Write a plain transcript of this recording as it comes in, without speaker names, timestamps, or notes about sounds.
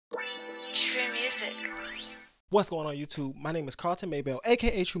True Music. What's going on YouTube? My name is Carleton Maybell,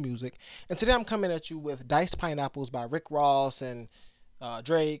 aka True Music, and today I'm coming at you with Diced Pineapples by Rick Ross and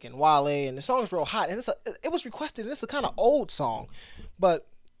Drake and Wale, and the song is real hot, and it was requested, and it's a kind of old song, but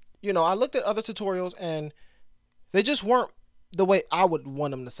you know, I looked at other tutorials and they just weren't the way I would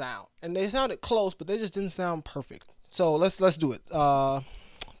want them to sound, and they sounded close, but they just didn't sound perfect. So let's do it. The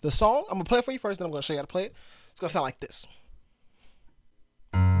song, I'm gonna play it for you first, then I'm gonna show you how to play it. It's gonna sound like this.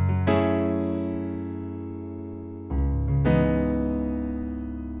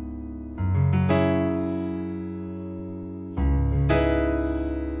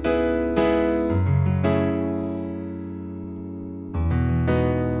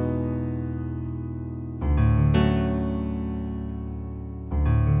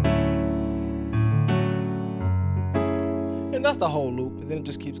 And that's the whole loop, and then it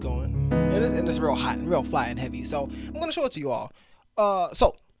just keeps going, and it's real hot and real fly and heavy. So I'm gonna show it to you all.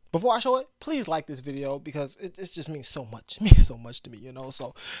 So before I show it, please like this video because it just means so much, to me, you know.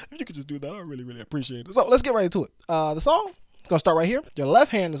 So if you could just do that, I really appreciate it. So let's get right into it. The song is gonna start right here. Your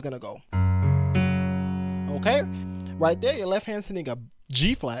left hand is gonna go, okay, right there. Your left hand's hitting a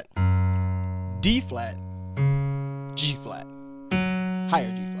G flat, D flat, G flat,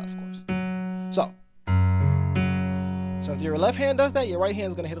 higher G flat, of course. So if your left hand does that, your right hand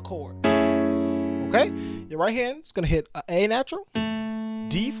is going to hit a chord. Okay? Your right hand is going to hit a A natural,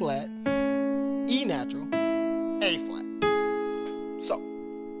 D flat, E natural, A flat. So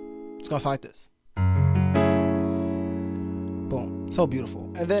it's going to sound like this. Boom. So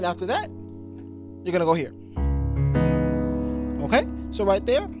beautiful. And then after that, you're going to go here. Okay? So right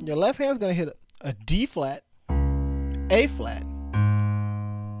there, your left hand is going to hit a D flat, A flat,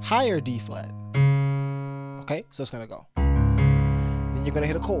 higher D flat. Okay, so it's gonna go. Then you're gonna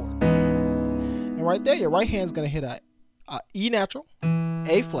hit a chord, and right there, your right hand's gonna hit a E natural,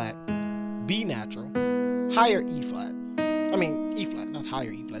 A flat, B natural, higher E flat. I mean E flat, not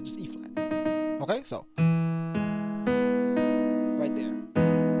higher E flat, just E flat. Okay, so right there.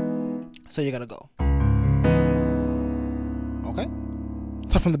 So you're gonna go. Okay.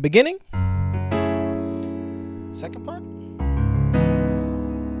 So from the beginning, second part,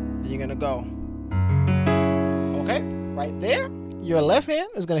 then you're gonna go. Okay, right there, your left hand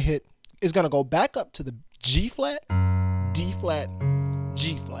is gonna go back up to the G flat, D flat,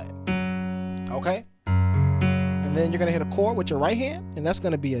 G flat. Okay, and then you're gonna hit a chord with your right hand, and that's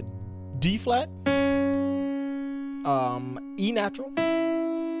gonna be a D flat, E natural,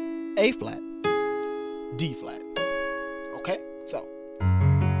 A flat, D flat. Okay, so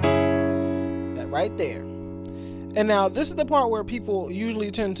that right there. And now this is the part where people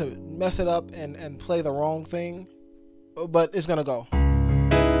usually tend to mess it up and play the wrong thing, but it's gonna go.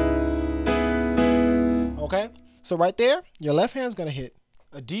 Okay, so right there, your left hand's gonna hit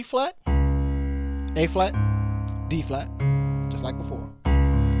a D flat, A flat, D flat, just like before.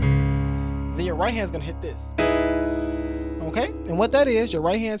 Then your right hand's gonna hit this. Okay, and what that is, your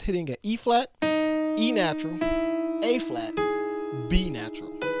right hand's hitting an E flat, E natural, A flat, B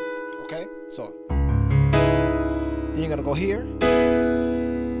natural. Okay, so then you're gonna go here.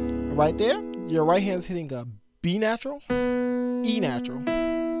 Right there, your right hand's hitting a B natural, E natural,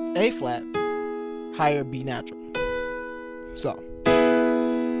 A flat, higher B natural. So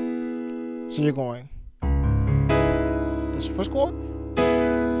you're going. This is your first chord.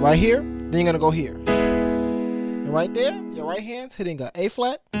 Right here, then you're gonna go here. And right there, your right hand's hitting a A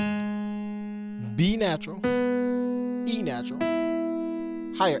flat, B natural, E natural,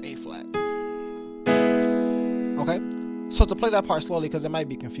 higher A flat. Okay, so to play that part slowly, because it might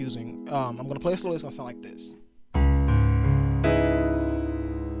be confusing, I'm going to play it slowly. It's going to sound like this.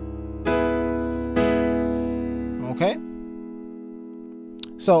 Okay,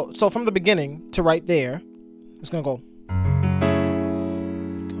 so from the beginning to right there, it's going to go.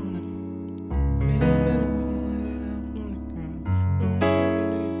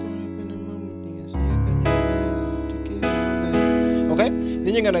 Okay,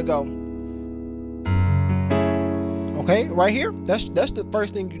 then you're going to go. Okay, right here, that's the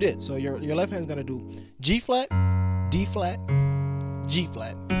first thing you did. So your left hand's gonna do G flat, D flat, G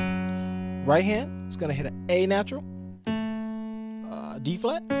flat. Right hand is gonna hit an A natural, D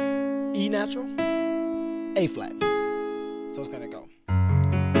flat, E natural, A flat. So it's gonna go.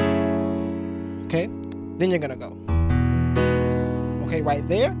 Okay, then you're gonna go. Okay, right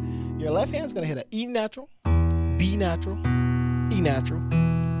there, your left hand's gonna hit an E natural, B natural, E natural.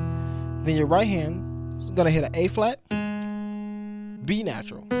 Then your right hand is gonna hit an A flat, B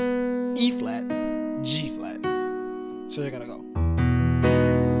natural, E flat, G flat. So you're gonna go.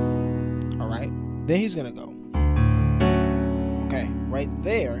 All right. Then he's gonna go. Okay. right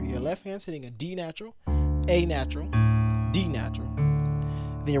there, your left hand's hitting a D natural, A natural, D natural.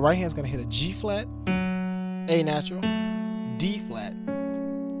 Then your right hand's gonna hit a G flat, A natural, D flat,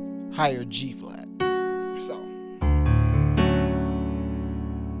 higher G flat. So,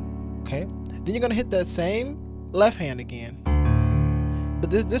 okay. Then you're gonna hit that same left hand again, but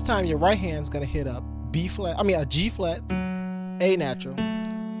this time your right hand's gonna hit a B flat. I mean a G flat, A natural,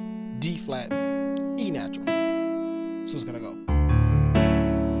 D flat, E natural. So it's gonna go.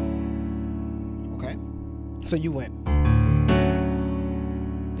 Okay. So you went.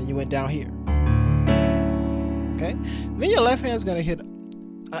 Then you went down here. Okay. Then your left hand's gonna hit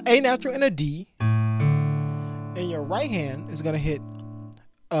A natural and a D, and your right hand is gonna hit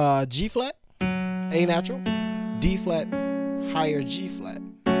G flat, A natural, D flat, higher G flat.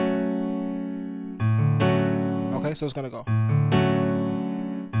 Okay, so it's gonna go.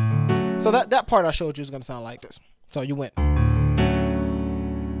 So that part I showed you is gonna sound like this. So you went.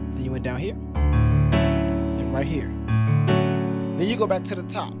 Then you went down here. Then right here. Then you go back to the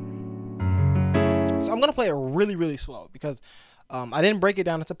top. So I'm gonna play it really, really slow because I didn't break it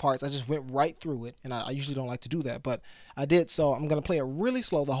down into parts. I just went right through it, and I usually don't like to do that, but I did. So I'm gonna play it really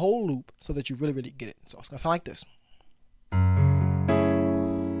slow, the whole loop, so that you really, really get it. So it's gonna sound like this.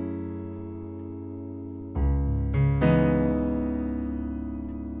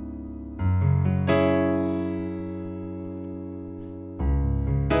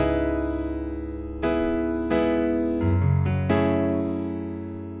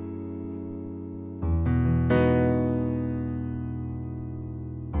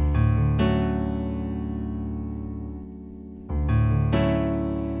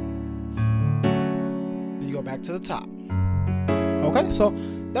 Back to the top. Okay, so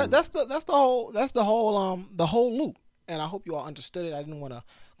that's the whole loop, and I hope you all understood it. I didn't want to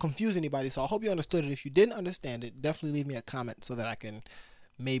confuse anybody, so I hope you understood it. If you didn't understand it, definitely leave me a comment so that I can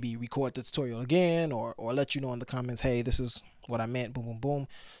maybe record the tutorial again, or let you know in the comments, hey, this is what I meant, boom boom boom.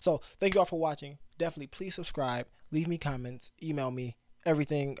 So thank you all for watching. Definitely please subscribe, leave me comments, email me,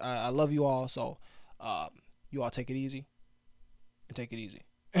 everything. I love you all, so you all take it easy and take it easy.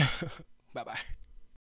 Bye bye.